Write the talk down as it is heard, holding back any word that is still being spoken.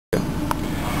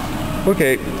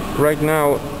Okay, right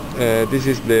now this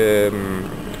is the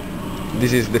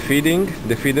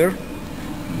feeder.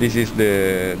 This is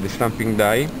the stamping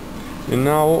die, and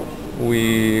now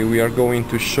we are going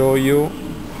to show you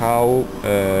how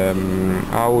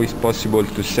it's possible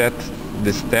to set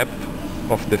the step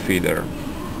of the feeder.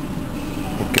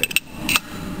 Okay,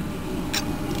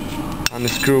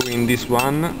 unscrewing this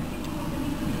one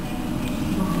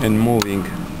and moving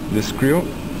the screw.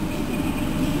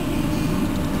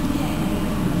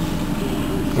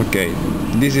 Okay,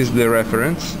 this is the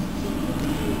reference.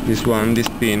 This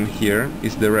pin here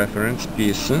is the reference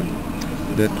piece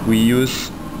that we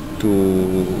use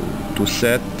to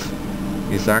set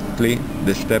exactly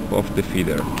the step of the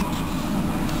feeder.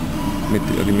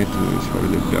 Rimetti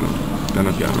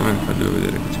piano piano, faglielo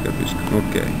vedere che ci capisco.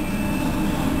 Ok,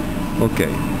 ok.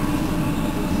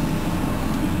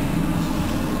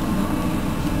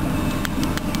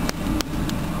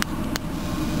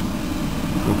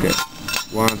 Okay.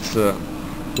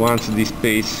 Once this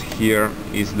space here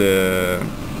is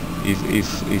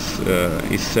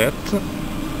set,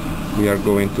 we are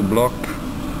going to block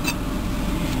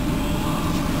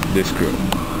the screw.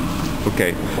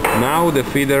 Okay, now the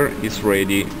feeder is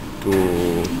ready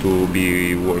to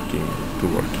be working.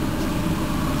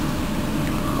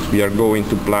 We are going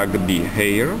to plug the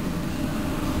air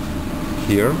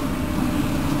here,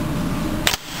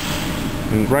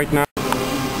 and right now.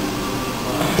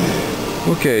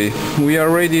 Okay, we are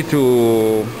ready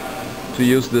to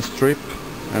use the strip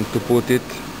and to put it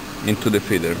into the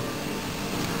feeder.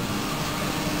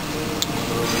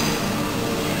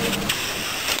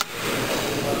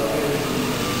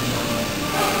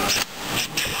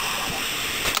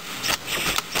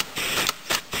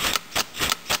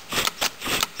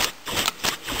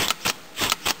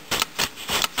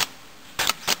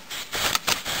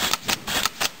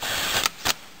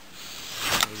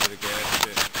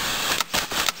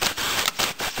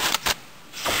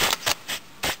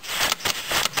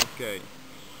 Okay,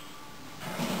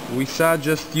 we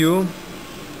suggest you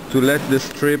to let the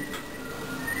strip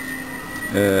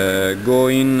go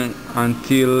in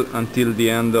until the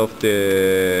end of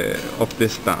the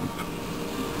stamp.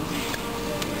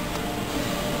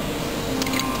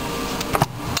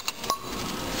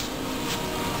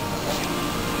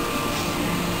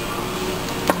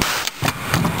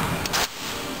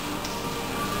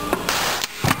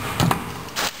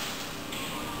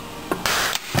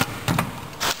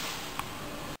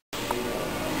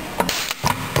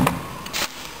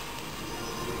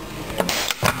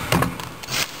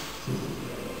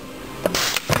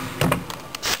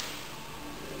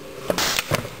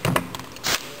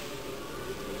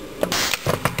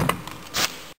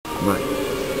 Vai.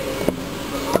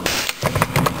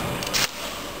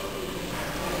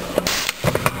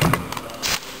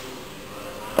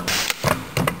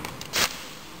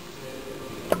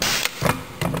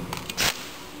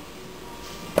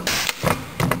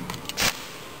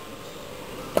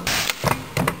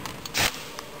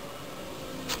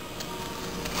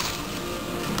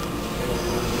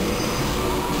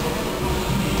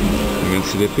 You can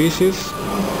see the pieces.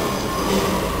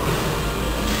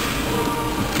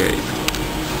 Okay.